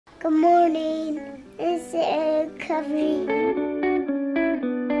Good morning. It's a recovery.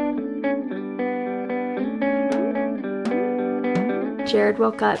 Jared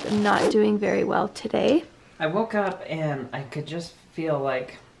woke up not doing very well today. I woke up and I could just feel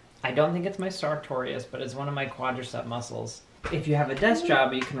like, I don't think it's my sartorius, but it's one of my quadricep muscles. If you have a desk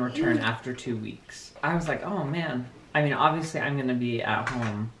job, you can return after 2 weeks. I was like, oh man. I mean, obviously I'm gonna be at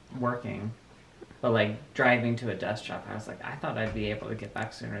home working, but like driving to a desk job, I was like, I thought I'd be able to get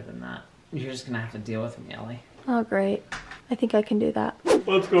back sooner than that. You're just gonna have to deal with me, Ellie. Oh, great. I think I can do that.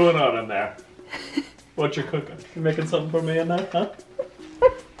 What's going on in there? What you cooking? You making something for me in there, huh?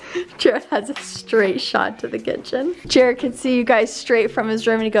 Jared has a straight shot to the kitchen. Jared can see you guys straight from his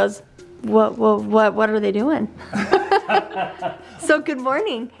room and he goes, what are they doing? So good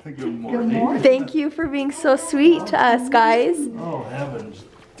morning. Good morning. Thank you for being so sweet to us, guys. Oh, heavens.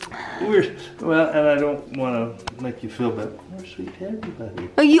 Well, and I don't want to make you feel bad. We're sweet to everybody.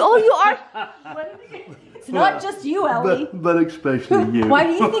 Oh, you are? It's not just you, Ellie. But especially you. Why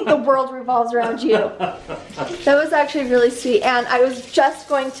do you think the world revolves around you? That was actually really sweet. And I was just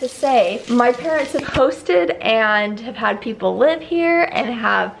going to say, my parents have hosted and have had people live here and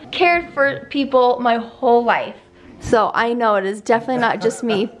have cared for people my whole life. So I know it is definitely not just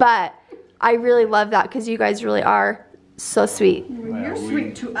me, but I really love that because you guys really are so sweet. Well, you're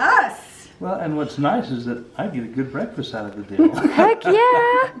sweet to us. Well, and what's nice is that I get a good breakfast out of the deal. Heck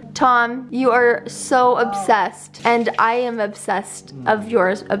yeah! Tom, you are so obsessed, and I am obsessed of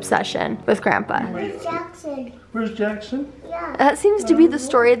your obsession with Grandpa. Where's Jackson? Where's Jackson? Yeah. That seems to be the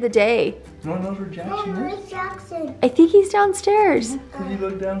story of the day. No one knows where Hey, Jackson is? where's Jackson? I think he's downstairs. Did you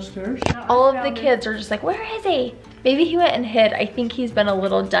look downstairs? All of the kids are just like, where is he? Maybe he went and hid. I think he's been a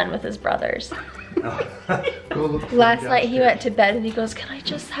little done with his brothers. Go look for Last him night he downstairs. went to bed and he goes, can I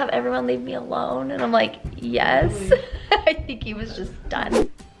just have everyone leave me alone? And I'm like, yes. I think he was just done.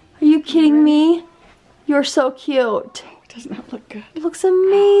 Are you kidding me? You're so cute. Doesn't that look good? It looks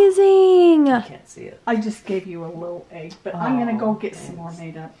amazing. I can't see it. I just gave you a little egg, but I'm gonna go get some more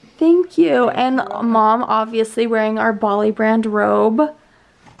made up. Thank you. And Mom obviously wearing our Bali brand robe.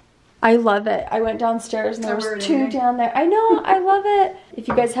 I love it. I went downstairs and there I wear was it 2 anyway. down there. I know, I love it. If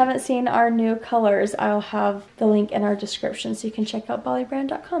you guys haven't seen our new colors, I'll have the link in our description so you can check out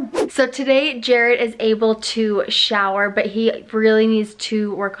balibrand.com. So today Jared is able to shower, but he really needs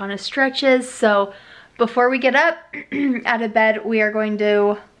to work on his stretches. So before we get up out of bed, we are going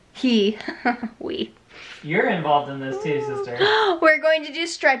to, You're involved in this too, sister. we're going to do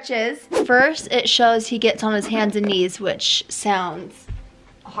stretches. First, it shows he gets on his hands and knees, which sounds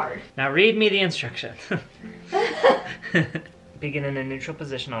hard. Now read me the instructions. Begin in a neutral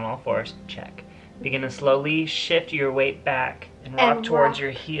position on all fours. Check. Begin to slowly shift your weight back and rock And towards rock.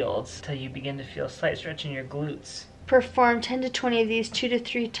 your heels until you begin to feel slight stretch in your glutes. Perform 10 to 20 of these 2 to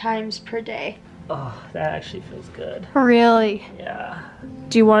 3 times per day. Oh, that actually feels good. Really? Yeah.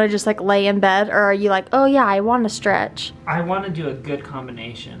 Do you want to just like lay in bed, or are you like, oh yeah, I want to stretch? I want to do a good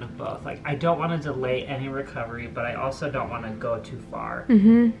combination of both. Like, I don't want to delay any recovery, but I also don't want to go too far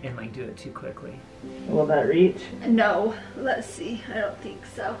and like do it too quickly. Will that reach? No. Let's see. I don't think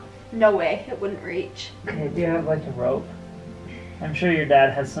so. No way. It wouldn't reach. Okay, do you have like a rope? I'm sure your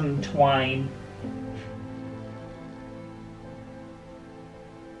dad has some twine.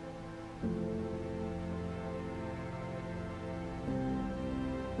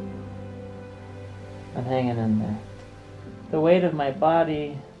 I'm hanging in there. The weight of my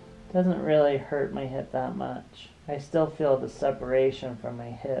body doesn't really hurt my hip that much. I still feel the separation from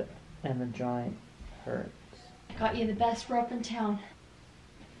my hip and the joint hurts. Got you the best rope in town.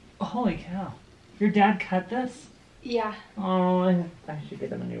 Holy cow. Your dad cut this? Yeah. Oh, I should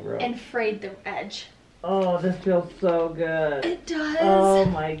get him a new rope. And frayed the edge. Oh, this feels so good. It does. Oh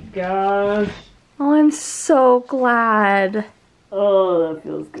my gosh. Oh, I'm so glad. Oh, that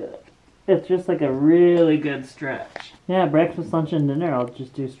feels good. It's just like a really good stretch. Yeah, breakfast, lunch, and dinner, I'll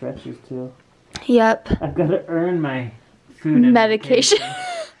just do stretches too. Yep. I've got to earn my food and Medication.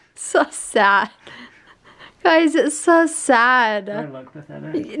 So sad. Guys, it's so Do I sad. look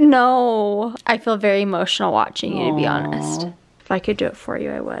pathetic? No. I feel very emotional watching you, to be Aw. honest. If I could do it for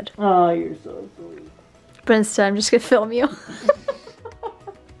you, I would. Oh, you're so sweet. But instead, I'm just gonna film you.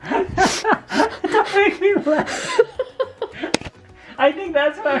 That makes me laugh. I think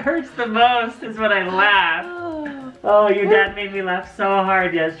that's what hurts the most, is when I laugh. Oh, your dad made me laugh so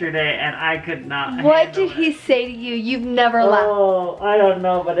hard yesterday, and I could not What handle did he it. say to you? You've never laughed. Oh, I don't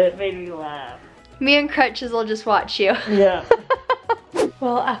know, but it made me laugh. Me and Crutches will just watch you. Yeah.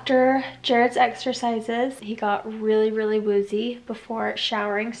 Well, after Jared's exercises, he got really, really woozy before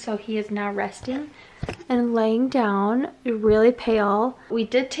showering, so he is now resting. and laying down, really pale. We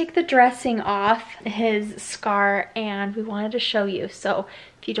did take the dressing off his scar and we wanted to show you. So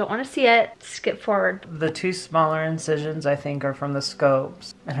if you don't want to see it, skip forward. The two smaller incisions I think are from the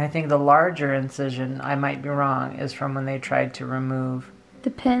scopes. And I think the larger incision, I might be wrong, is from when they tried to remove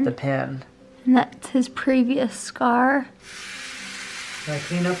The pin. the pin. And that's his previous scar. Did I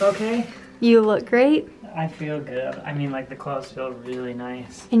clean up okay? You look great. I feel good. I mean, like, the clothes feel really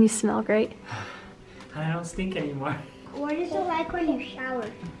nice. And you smell great. I don't stink anymore. What is it like when you shower?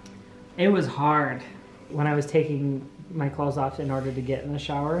 It was hard. When I was taking my clothes off in order to get in the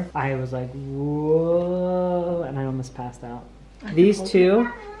shower, I was like, whoa, and I almost passed out. These two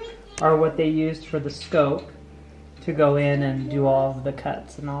are what they used for the scope to go in and do all of the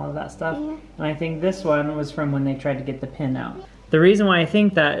cuts and all of that stuff. And I think this one was from when they tried to get the pin out. The reason why I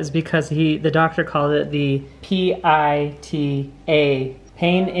think that is because the doctor called it the PITA,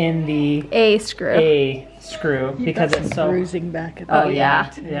 pain in the A screw. Because it's so bruising back at Oh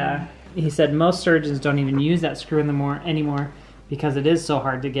yeah. yeah. He said most surgeons don't even use that screw anymore because it is so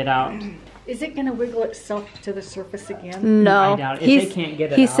hard to get out. Is it going to wiggle itself to the surface again? No. I doubt it. If they can't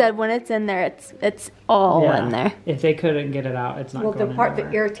get it he out. said when it's in there, it's all in there. If they couldn't get it out, it's not Well, going the part that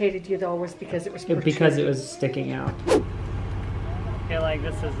anywhere. irritated you though was because it was Because it was sticking out. I feel like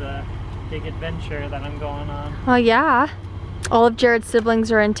this is a big adventure that I'm going on. Oh yeah. All of Jared's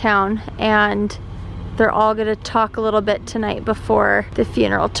siblings are in town and they're all gonna talk a little bit tonight before the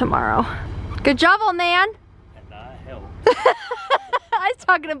funeral tomorrow. Good job, old man. And help. I was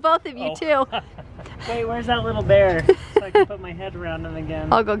talking to both of you too. Wait, where's that little bear? So I can put my head around him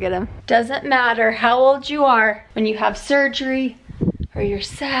again. I'll go get him. Doesn't matter how old you are, when you have surgery or you're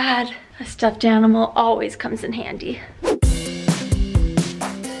sad, a stuffed animal always comes in handy.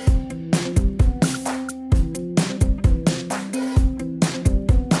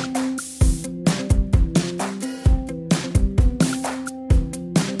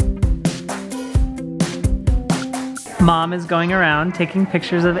 Mom is going around taking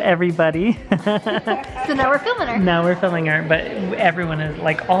pictures of everybody. So now we're filming her. Now we're filming her, but everyone is,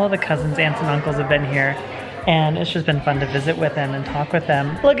 like, all the cousins, aunts, and uncles have been here, and it's just been fun to visit with them and talk with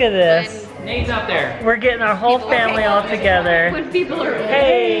them. Look at this. Nate's up there. We're getting our whole family all together. When people are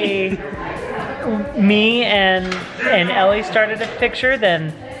Hey! Me and Ellie started a picture,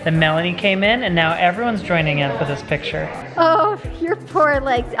 then Melanie came in, and now everyone's joining in for this picture. Oh, your poor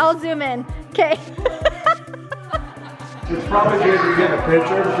legs. I'll zoom in. Okay. It's probably good to get a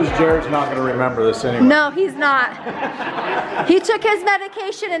picture because Jared's not going to remember this anyway. No, he's not. He took his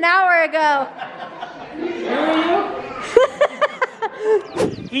medication an hour ago.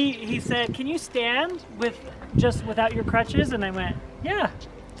 He said, "Can you stand without your crutches?" And I went, "Yeah,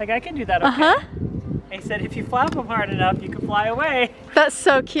 like I can do that." Okay. Uh-huh. He said, "If you flap them hard enough, you can fly away." That's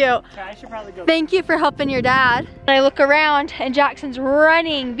so cute. Okay, I should probably go. Thank you for helping your dad. I look around and Jackson's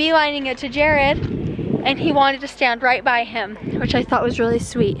running, beelining it to Jared. And he wanted to stand right by him, which I thought was really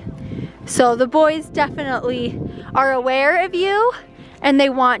sweet. So the boys definitely are aware of you and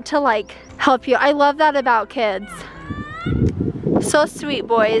they want to like help you. I love that about kids. So sweet,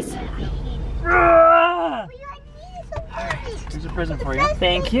 boys. Here's a present for you.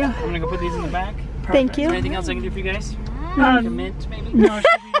 Thank you. I'm gonna go put these in the back. Thank Is there you. anything else I can do for you guys? Like a mint, maybe? No, should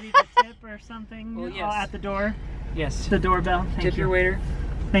we leave a tip or something Well, yes. at the door? Yes. The doorbell. Thank Tip you. your waiter.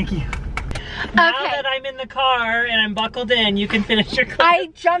 Thank you. Now Okay. that I'm in the car and I'm buckled in, you can finish your clip. I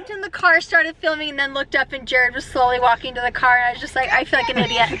jumped in the car, started filming, and then looked up and Jared was slowly walking to the car and I was just like, I feel like an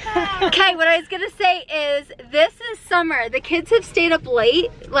idiot. Okay, what I was gonna say is, this is summer. The kids have stayed up late,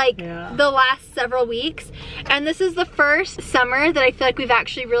 like the last several weeks. And this is the first summer that I feel like we've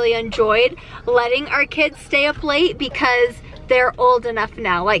actually really enjoyed letting our kids stay up late because they're old enough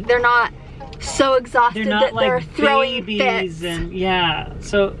now. Like they're not so exhausted They're not that they're like throwing babies fits. and yeah.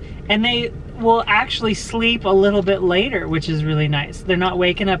 So, and they will actually sleep a little bit later, which is really nice. They're not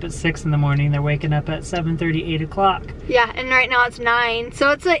waking up at 6 in the morning. They're waking up at 7:30, 8 o'clock. Yeah, and right now it's 9.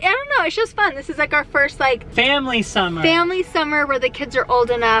 So it's like, I don't know, it's just fun. This is like our first like Family summer. family summer where the kids are old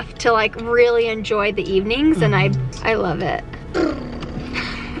enough to like really enjoy the evenings and I love it.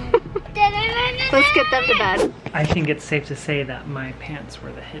 Let's get them to bed. I think it's safe to say that my pants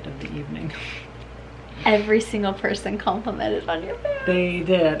were the hit of the evening. Every single person complimented on your pants. They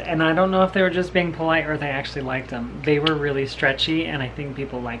did, and I don't know if they were just being polite or they actually liked them. They were really stretchy, and I think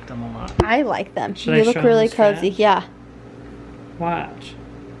people liked them a lot. I like them. Should You I look show really them the cozy. stretch? Yeah, Watch.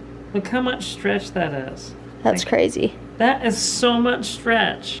 Look how much stretch that is. that's crazy. That is so much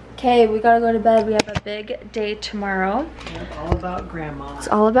stretch. Okay, we gotta go to bed. We have a big day tomorrow. It's all about grandma. It's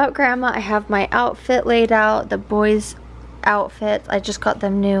all about grandma. I have my outfit laid out. The boys outfits. I just got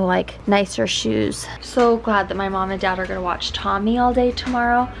them new, like, nicer shoes. So glad that my mom and dad are gonna watch Tommy all day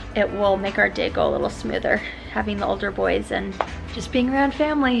tomorrow. It will make our day go a little smoother, having the older boys and just being around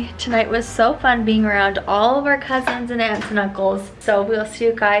family. Tonight was so fun being around all of our cousins and aunts and uncles. So we'll see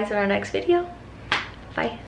you guys in our next video. Bye.